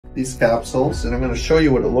these capsules, and I'm going to show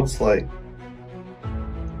you what it looks like.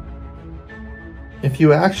 If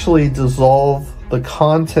you actually dissolve the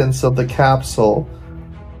contents of the capsule,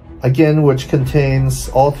 again, which contains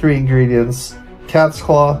all three ingredients, cat's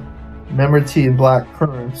claw, memory tea, and black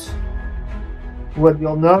currants, what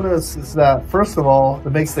you'll notice is that, first of all,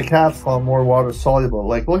 it makes the cat's claw more water soluble.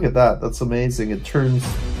 Like, look at that, that's amazing. It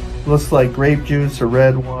looks like grape juice or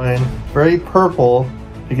red wine, very purple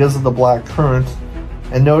because of the black currant.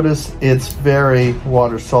 And notice it's very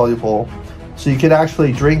water soluble. So you can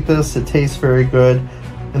actually drink this, it tastes very good.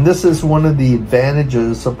 And this is one of the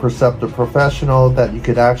advantages of Percepta Professional, that you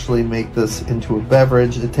could actually make this into a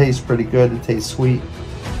beverage. It tastes pretty good, it tastes sweet,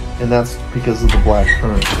 and that's because of the black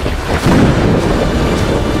currant.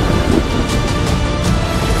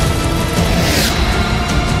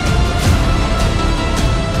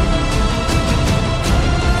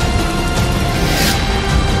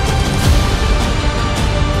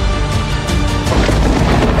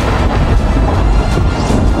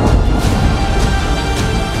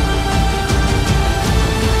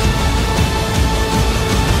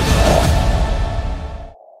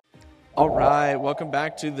 Welcome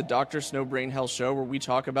back to the DrSnowBrainHealth show, where we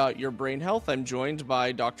talk about your brain health. I'm joined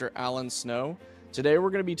by Dr. Alan Snow. Today we're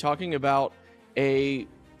going to be talking about a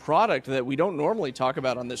product that we don't normally talk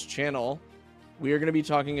about on this channel. We are going to be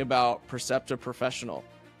talking about Percepta Professional.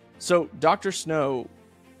 So, Dr. Snow,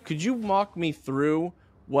 could you walk me through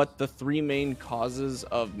what the three main causes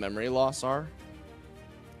of memory loss are?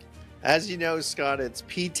 As you know, Scott, it's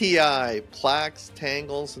PTI, plaques,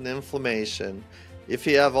 tangles, and inflammation. If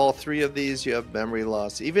you have all three of these, you have memory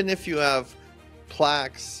loss. Even if you have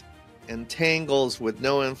plaques and tangles with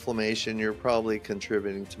no inflammation, you're probably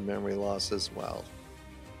contributing to memory loss as well.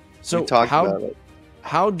 So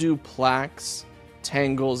how do plaques,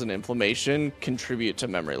 tangles, and inflammation contribute to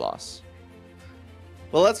memory loss?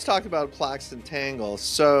 Well, let's talk about plaques and tangles.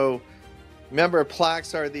 So remember,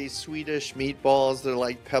 plaques are these Swedish meatballs. They're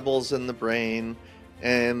like pebbles in the brain,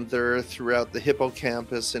 and they're throughout the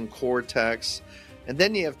hippocampus and cortex. And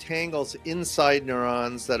then you have tangles inside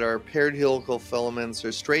neurons that are paired helical filaments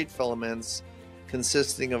or straight filaments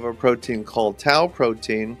consisting of a protein called tau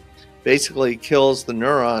protein. Basically kills the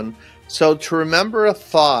neuron. So to remember a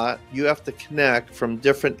thought, you have to connect from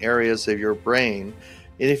different areas of your brain.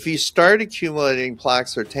 And if you start accumulating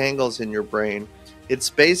plaques or tangles in your brain,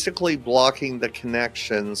 it's basically blocking the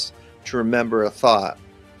connections to remember a thought.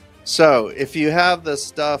 So if you have this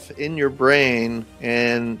stuff in your brain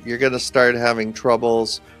and you're going to start having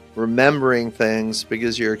troubles remembering things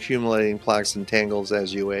because you're accumulating plaques and tangles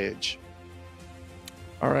as you age.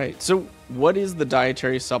 All right. So what is the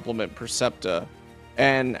dietary supplement Percepta,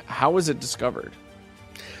 and how was it discovered?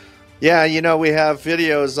 Yeah, you know, we have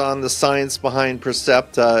videos on the science behind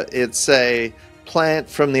Percepta. It's a plant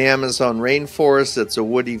from the Amazon rainforest. It's a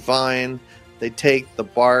woody vine. They take the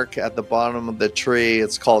bark at the bottom of the tree.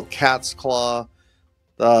 It's called cat's claw.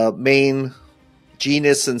 The main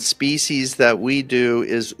genus and species that we do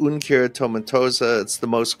is Uncuria tomatosa. It's the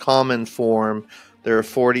most common form. There are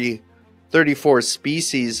 34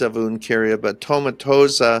 species of Uncuria, but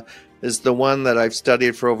tomatosa is the one that I've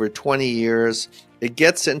studied for over 20 years. It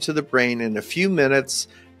gets into the brain in a few minutes,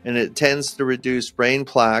 and it tends to reduce brain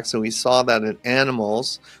plaques, and we saw that in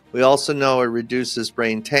animals. We also know it reduces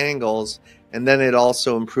brain tangles, and then it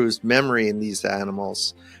also improves memory in these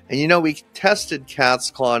animals. And you know, we tested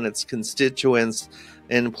cat's claw and its constituents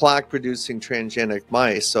in plaque-producing transgenic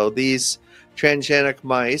mice. So these transgenic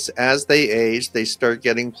mice, as they age, they start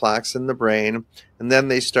getting plaques in the brain, and then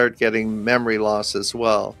they start getting memory loss as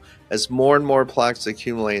well, as more and more plaques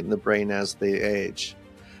accumulate in the brain as they age.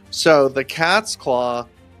 So the cat's claw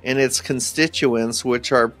and its constituents,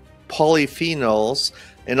 which are polyphenols,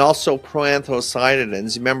 and also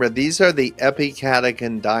proanthocyanidins. Remember, these are the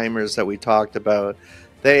epicatechin dimers that we talked about.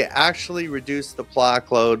 They actually reduce the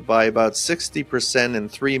plaque load by about 60% in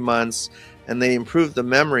 3 months, and they improve the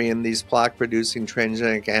memory in these plaque-producing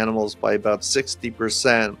transgenic animals by about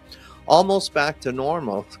 60%, almost back to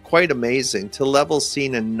normal. Quite amazing, to levels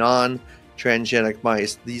seen in non-transgenic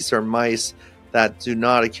mice. These are mice that do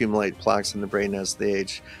not accumulate plaques in the brain as they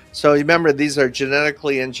age. So remember, these are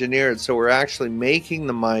genetically engineered, so we're actually making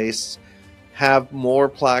the mice have more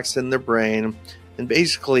plaques in their brain, and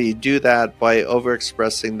basically you do that by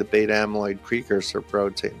overexpressing the beta amyloid precursor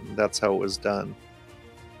protein. That's how it was done.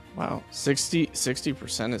 Wow,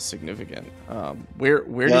 60% is significant.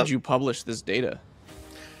 Where did you publish this data?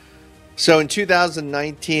 So in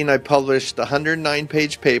 2019, I published a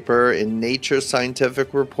 109-page paper in Nature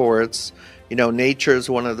Scientific Reports. You know, Nature is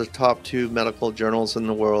one of the top 2 medical journals in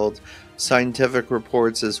the world. scientific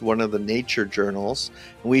reports as one of the Nature journals.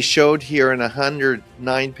 And we showed here in a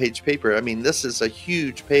 109-page paper. I mean, this is a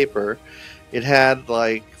huge paper. It had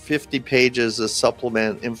like 50 pages of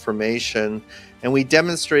supplement information, and we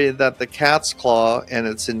demonstrated that the cat's claw and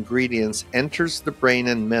its ingredients enters the brain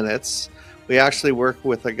in minutes. We actually work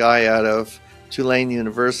with a guy out of Tulane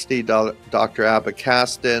University, Dr. Abba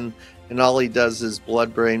Caston, and all he does is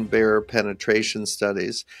blood-brain barrier penetration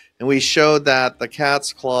studies. And we showed that the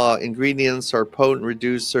cat's claw ingredients are potent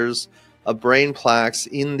reducers of brain plaques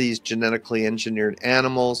in these genetically engineered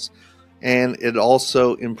animals, and it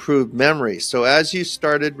also improved memory. So as you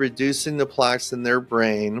started reducing the plaques in their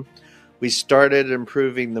brain, we started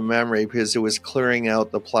improving the memory because it was clearing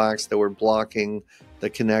out the plaques that were blocking the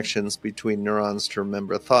connections between neurons to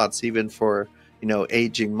remember thoughts, even for,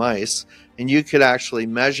 aging mice. And you could actually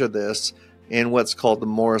measure this in what's called the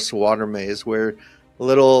Morse water maze, where a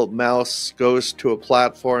little mouse goes to a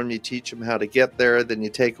platform, you teach them how to get there, then you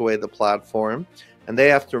take away the platform, and they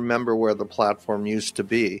have to remember where the platform used to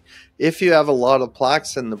be. If you have a lot of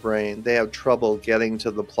plaques in the brain, they have trouble getting to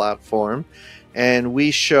the platform. And we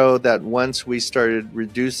showed that once we started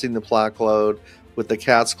reducing the plaque load with the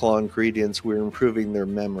cat's claw ingredients, we were improving their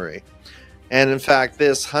memory. And in fact,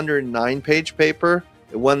 this 109-page paper,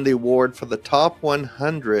 it won the award for the top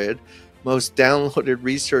 100 most downloaded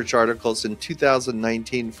research articles in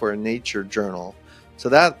 2019 for a Nature journal. So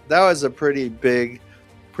that was a pretty big,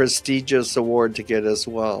 prestigious award to get as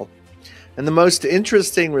well. And the most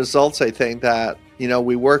interesting results, I think, that,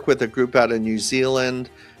 we work with a group out of New Zealand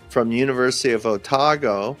from University of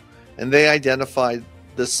Otago, and they identified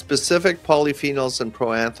the specific polyphenols and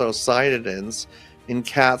proanthocyanidins in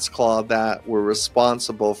cat's claw that were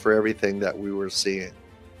responsible for everything that we were seeing.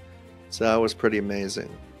 So that was pretty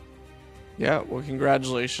amazing. Yeah, well,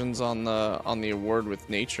 congratulations on the award with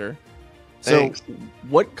Nature. Thanks. So,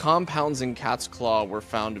 what compounds in cat's claw were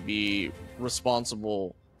found to be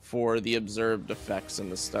responsible for the observed effects in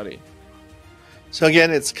the study? So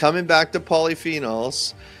again, it's coming back to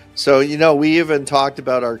polyphenols. So, we even talked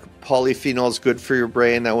about our polyphenols good for your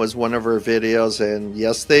brain. That was one of our videos, and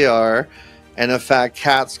yes, they are. And in fact,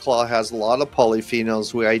 cat's claw has a lot of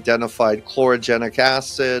polyphenols. We identified chlorogenic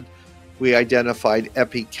acid. We identified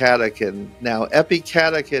epicatechin. Now,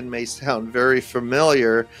 epicatechin may sound very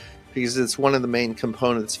familiar because it's one of the main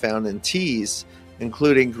components found in teas,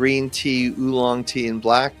 including green tea, oolong tea, and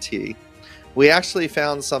black tea. We actually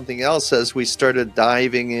found something else as we started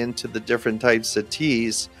diving into the different types of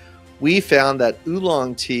teas. We found that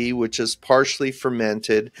oolong tea, which is partially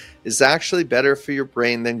fermented, is actually better for your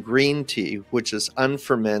brain than green tea, which is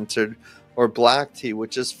unfermented, or black tea,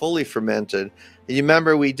 which is fully fermented. And you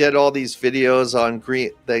remember we did all these videos on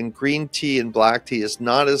green tea and black tea is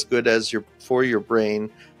not as good as for your brain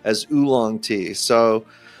as oolong tea. So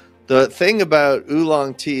the thing about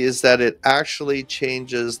oolong tea is that it actually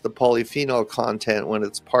changes the polyphenol content when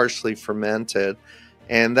it's partially fermented.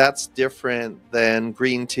 And that's different than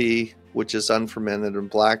green tea, which is unfermented, and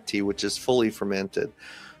black tea, which is fully fermented.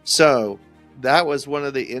 So that was one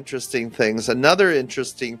of the interesting things. Another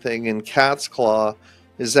interesting thing in cat's claw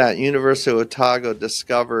is that University of Otago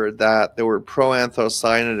discovered that there were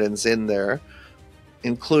proanthocyanidins in there,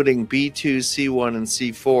 including B2, C1, and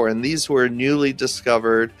C4. And these were newly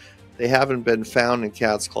discovered. They haven't been found in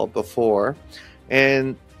cat's claw before.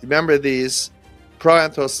 And remember, these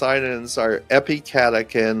proanthocyanidins are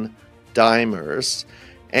epicatechin dimers.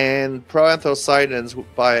 And proanthocyanidins,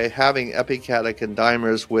 by having epicatechin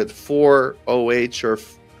dimers with 4 OH or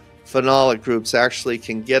phenolic groups, actually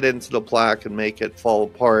can get into the plaque and make it fall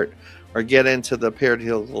apart, or get into the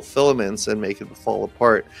perihelical filaments and make it fall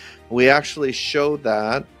apart. We actually showed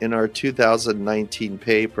that in our 2019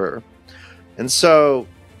 paper. And so,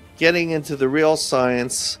 getting into the real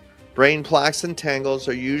science, brain plaques and tangles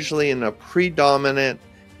are usually in a predominant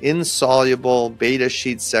insoluble beta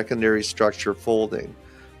sheet secondary structure folding.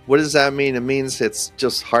 What does that mean? It means it's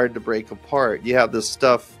just hard to break apart. You have this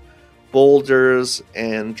stuff, boulders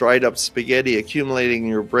and dried up spaghetti accumulating in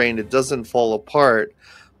your brain. It doesn't fall apart.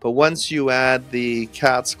 But once you add the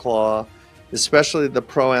cat's claw, especially the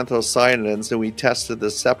proanthocyanidins, and we tested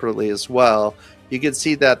this separately as well, you can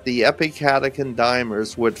see that the epicatechin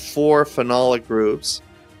dimers with 4 phenolic groups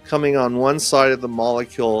coming on one side of the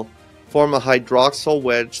molecule form a hydroxyl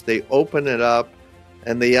wedge. They open it up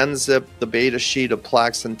and they unzip the beta sheet of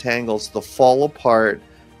plaques and tangles to fall apart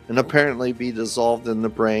and apparently be dissolved in the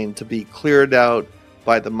brain to be cleared out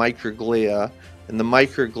by the microglia. And the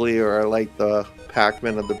microglia are like the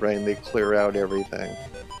Pac-Man of the brain. They clear out everything.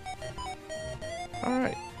 All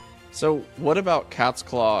right. So what about cat's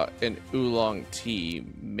claw and oolong tea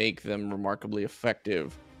make them remarkably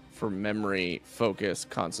effective for memory, focus,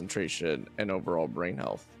 concentration, and overall brain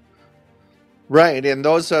health. Right, and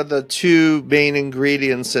those are the two main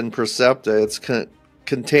ingredients in Percepta. It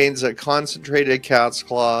contains a concentrated cat's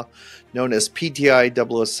claw known as PTI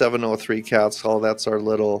 00703 cat's claw. That's our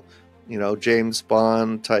little, James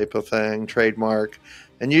Bond type of thing, trademark.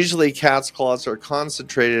 And usually cat's claws are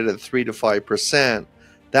concentrated at 3 to 5%.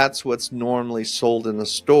 That's what's normally sold in the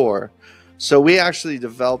store. So we actually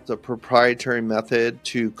developed a proprietary method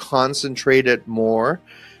to concentrate it more.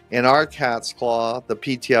 In our cat's claw, the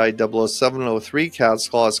PTI 00703 cat's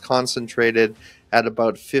claw is concentrated at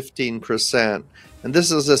about 15%. And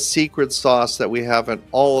this is a secret sauce that we have in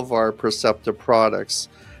all of our Percepta products.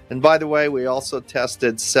 And by the way, we also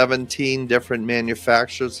tested 17 different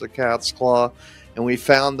manufacturers of cat's claw, and we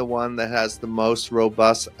found the one that has the most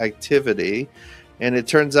robust activity. And it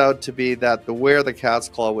turns out to be that where the cat's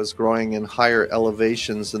claw was growing in higher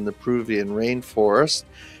elevations in the Peruvian rainforest,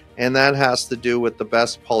 and that has to do with the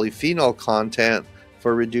best polyphenol content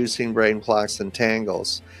for reducing brain plaques and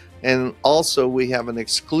tangles. And also we have an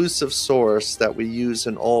exclusive source that we use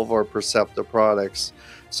in all of our Percepta products.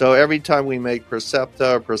 So every time we make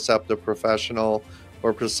Percepta, or Percepta Professional,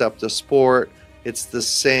 or Percepta Sport, it's the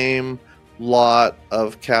same lot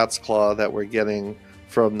of cat's claw that we're getting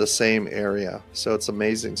from the same area. So it's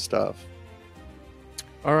amazing stuff.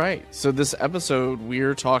 All right, so this episode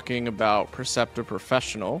we're talking about Percepta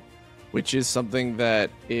Professional, which is something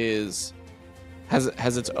that has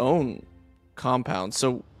its own compound.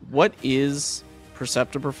 So what is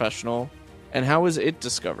Percepta Professional and how is it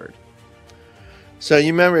discovered? So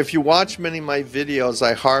you remember, if you watch many of my videos,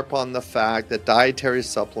 I harp on the fact that dietary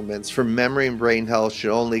supplements for memory and brain health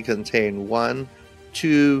should only contain 1,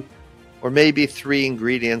 2, or maybe 3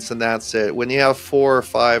 ingredients, and that's it. When you have 4 or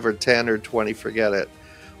 5 or 10 or 20, forget it.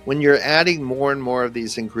 When you're adding more and more of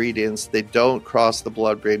these ingredients, they don't cross the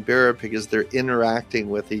blood-brain barrier because they're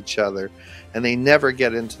interacting with each other, and they never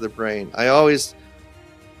get into the brain. I always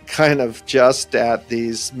kind of just at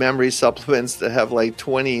these memory supplements that have like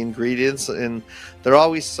 20 ingredients, and they're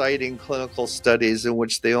always citing clinical studies in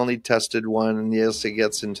which they only tested 1, and yes, it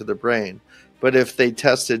gets into the brain. But if they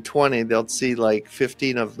tested 20, they'll see like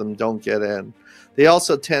 15 of them don't get in. They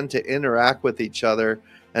also tend to interact with each other,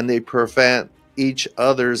 and they prevent each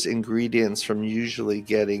other's ingredients from usually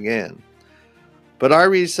getting in. But our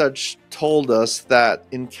research told us that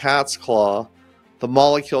in cat's claw, the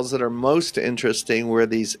molecules that are most interesting were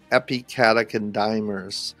these epicatechin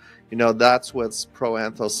dimers. That's what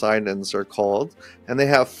proanthocyanidins are called. And they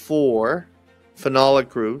have 4 phenolic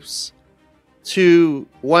groups. 1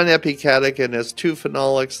 epicatechin has 2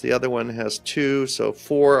 phenolics, the other one has 2, so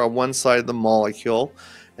 4 on one side of the molecule.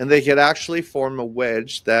 And they could actually form a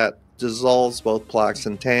wedge that dissolves both plaques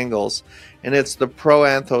and tangles. And it's the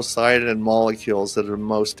proanthocyanidin molecules that are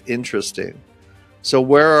most interesting. So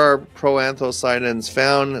where are proanthocyanidins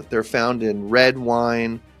found? They're found in red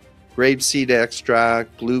wine, grapeseed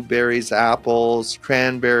extract, blueberries, apples,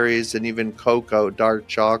 cranberries, and even cocoa, dark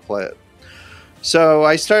chocolate. So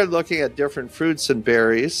I started looking at different fruits and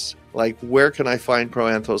berries, like where can I find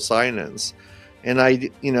proanthocyanidins? And I,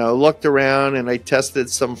 looked around and I tested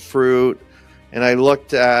some fruit, and I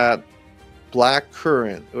looked at black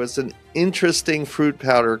currant. It was an interesting fruit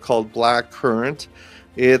powder called black currant.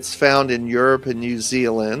 It's found in Europe and New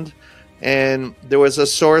Zealand. And there was a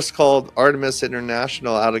source called Artemis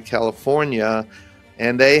International out of California,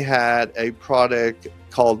 and they had a product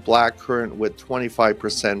called black currant with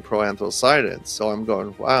 25% proanthocyanidins. So I'm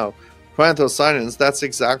going, wow, proanthocyanidins, that's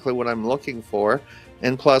exactly what I'm looking for.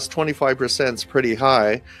 And plus 25% is pretty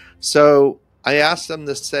high. So I asked them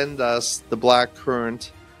to send us the black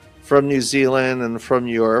currant from New Zealand and from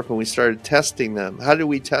Europe, and we started testing them. How do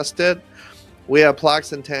we test it? We have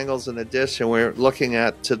plaques and tangles in a dish, and we're looking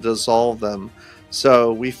at to dissolve them.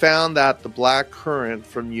 So we found that the black currant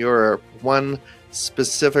from Europe, one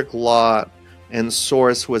specific lot and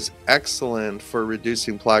source, was excellent for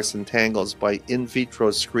reducing plaques and tangles by in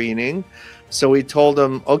vitro screening. So we told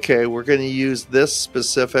them, okay, we're going to use this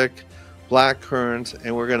specific black currant,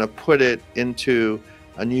 and we're going to put it into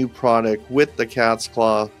a new product with the cat's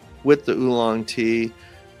claw, with the oolong tea,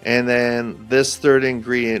 and then this third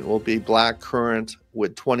ingredient will be black currant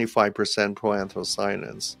with 25%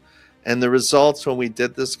 proanthocyanidins. And the results when we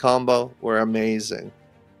did this combo were amazing.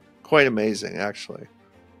 Quite amazing, actually.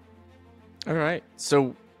 All right.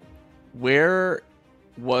 So where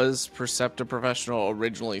was Percepta Professional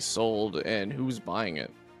originally sold, and who's buying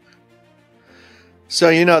it? So,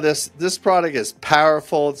 this product is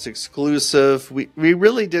powerful. It's exclusive. We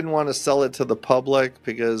really didn't want to sell it to the public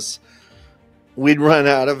because we'd run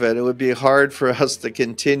out of it. It would be hard for us to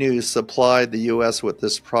continue to supply the US with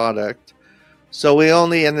this product. So we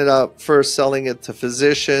only ended up first selling it to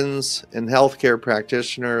physicians and healthcare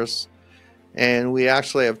practitioners. And we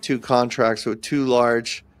actually have 2 contracts with 2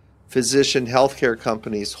 large physician healthcare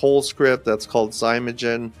companies, WholeScript, that's called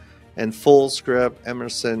Zymogen, and FullScript,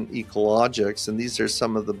 Emerson Ecologics. And these are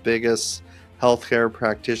some of the biggest healthcare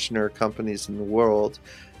practitioner companies in the world.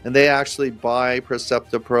 And they actually buy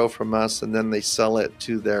Percepta Pro from us, and then they sell it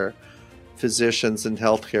to their physicians and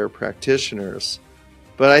healthcare practitioners.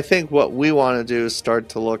 But I think what we want to do is start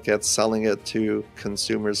to look at selling it to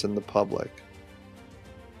consumers and the public.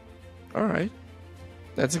 All right.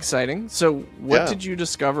 That's exciting. So what did you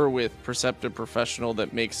discover with Percepta Professional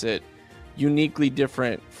that makes it uniquely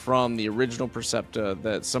different from the original Percepta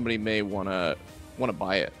that somebody may want to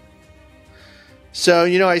buy it? So,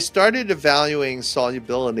 I started evaluating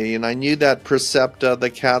solubility, and I knew that Percepta, the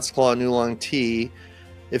cat's claw and oolong tea,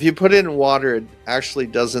 if you put it in water, it actually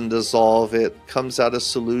doesn't dissolve. It comes out of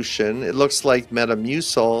solution. It looks like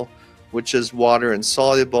Metamucil, which is water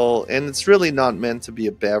insoluble, and it's really not meant to be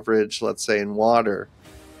a beverage, let's say, in water.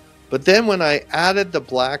 But then when I added the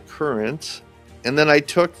black currant, and then I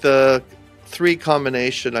took the 3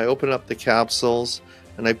 combination, I opened up the capsules,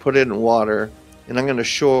 and I put it in water, and I'm going to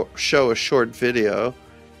show a short video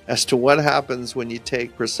as to what happens when you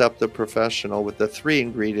take Percepta Professional with the 3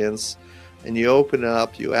 ingredients, and you open it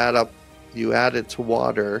up, you add it to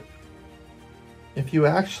water. If you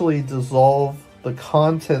actually dissolve the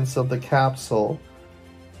contents of the capsule,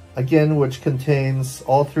 again, which contains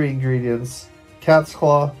all 3 ingredients, cat's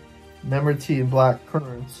claw, member tea, and black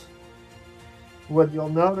currants, what you'll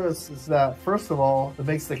notice is that, first of all, it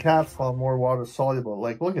makes the cat's claw more water soluble.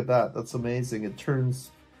 Like, look at that. That's amazing. It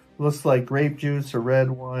looks like grape juice or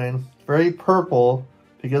red wine. Very purple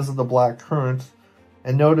because of the black currant.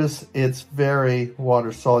 And notice it's very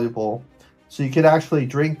water soluble. So you could actually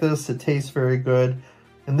drink this. It tastes very good.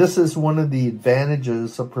 And this is one of the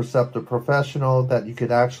advantages of Percepta Professional, that you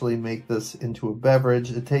could actually make this into a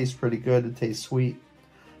beverage. It tastes pretty good. It tastes sweet.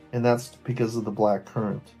 And that's because of the black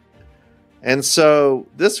currant. And so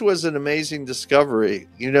this was an amazing discovery.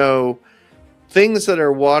 Things that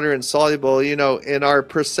are water insoluble, in our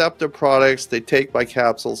Percepta products, they take by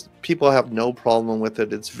capsules. People have no problem with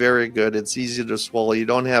it. It's very good. It's easy to swallow. You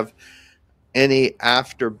don't have any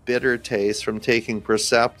after bitter taste from taking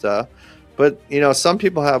Percepta. But, some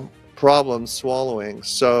people have problems swallowing.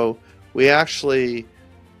 So we actually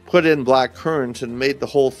put in black currant and made the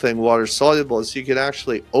whole thing water soluble, so you could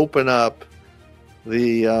actually open up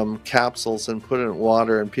the capsules and put it in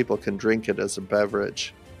water, and people can drink it as a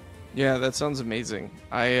beverage. Yeah, that sounds amazing.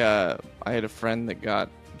 I had a friend that got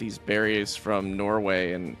these berries from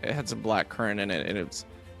Norway, and it had some black currant in it, and it's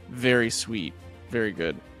very sweet, very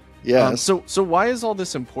good. Yeah. So why is all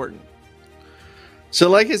this important? So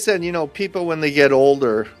like I said, people when they get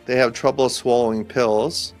older, they have trouble swallowing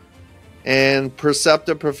pills. And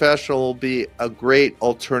Percepta Professional will be a great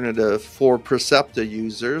alternative for Percepta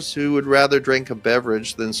users who would rather drink a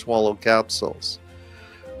beverage than swallow capsules.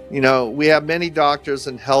 We have many doctors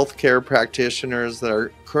and healthcare practitioners that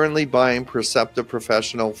are currently buying Percepta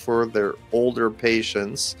Professional for their older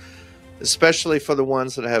patients, especially for the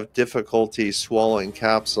ones that have difficulty swallowing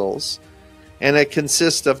capsules. And it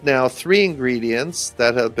consists of now 3 ingredients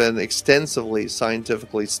that have been extensively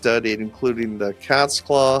scientifically studied, including the cat's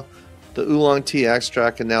claw, the oolong tea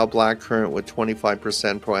extract, and now black currant with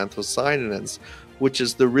 25% proanthocyanidins, which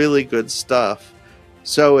is the really good stuff.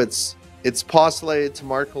 So it's postulated to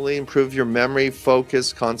markedly improve your memory,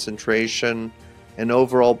 focus, concentration, and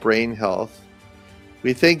overall brain health.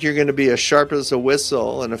 We think you're going to be as sharp as a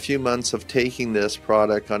whistle in a few months of taking this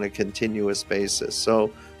product on a continuous basis.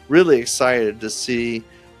 So really excited to see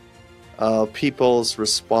people's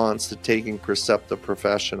response to taking Percepta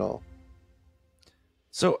Professional.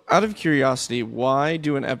 So out of curiosity, why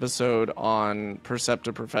do an episode on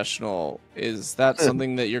Percepta Professional? Is that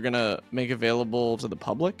something that you're going to make available to the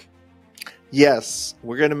public? Yes,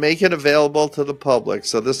 we're going to make it available to the public.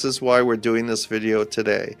 So this is why we're doing this video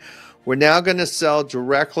today. We're now going to sell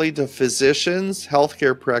directly to physicians,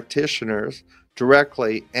 healthcare practitioners,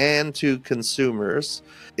 directly, and to consumers.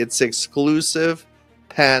 It's exclusive,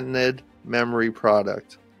 patented memory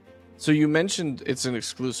product. So you mentioned it's an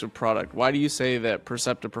exclusive product. Why do you say that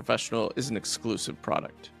Percepta Professional is an exclusive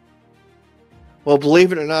product? Well,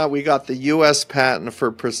 believe it or not, we got the U.S. patent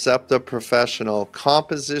for Percepta Professional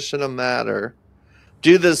composition of matter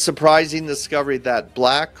due to the surprising discovery that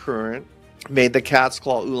black currant made the cat's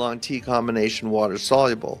claw oolong tea combination water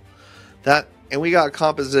soluble. And we got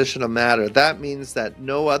composition of matter. That means that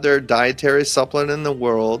no other dietary supplement in the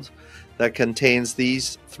world that contains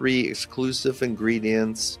these 3 exclusive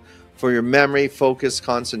ingredients for your memory, focus,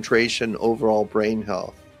 concentration, overall brain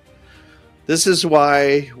health. This is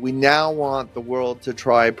why we now want the world to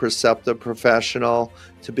try Percepta Professional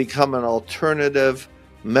to become an alternative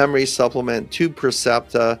memory supplement to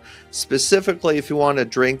Percepta, specifically if you want to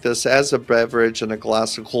drink this as a beverage in a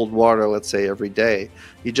glass of cold water, let's say every day.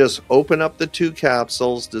 You just open up the 2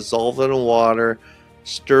 capsules, dissolve it in water,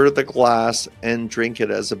 stir the glass, and drink it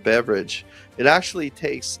as a beverage. It actually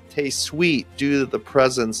tastes sweet due to the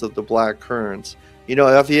presence of the black currant. You know,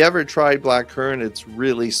 if you ever tried black currant, it's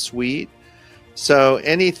really sweet. So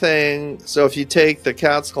if you take the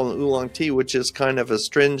capsule and oolong tea, which is kind of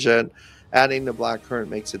astringent, adding the black currant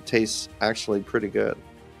makes it taste actually pretty good.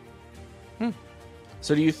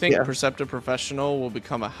 So do you think Percepta Professional will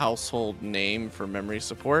become a household name for memory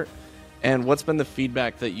support? And what's been the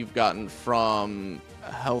feedback that you've gotten from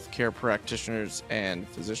healthcare practitioners and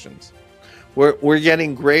physicians? We're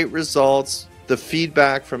getting great results. The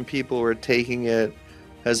feedback from people who are taking it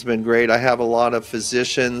has been great. I have a lot of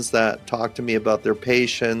physicians that talk to me about their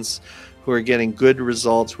patients who are getting good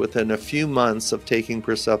results within a few months of taking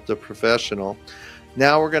Percepta Professional.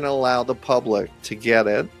 Now we're going to allow the public to get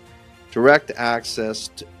it, direct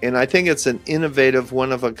access, and I think it's an innovative,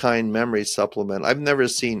 one-of-a-kind memory supplement. I've never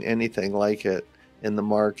seen anything like it in the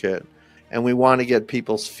market, and we want to get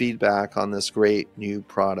people's feedback on this great new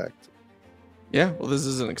product. Yeah, well, this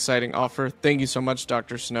is an exciting offer. Thank you so much,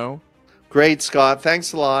 Dr. Snow. Great, Scott.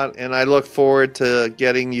 Thanks a lot, and I look forward to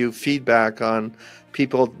getting you feedback on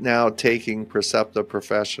people now taking Percepta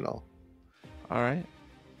Professional. All right.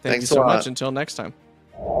 Thank you Thanks so a lot. much. Until next time.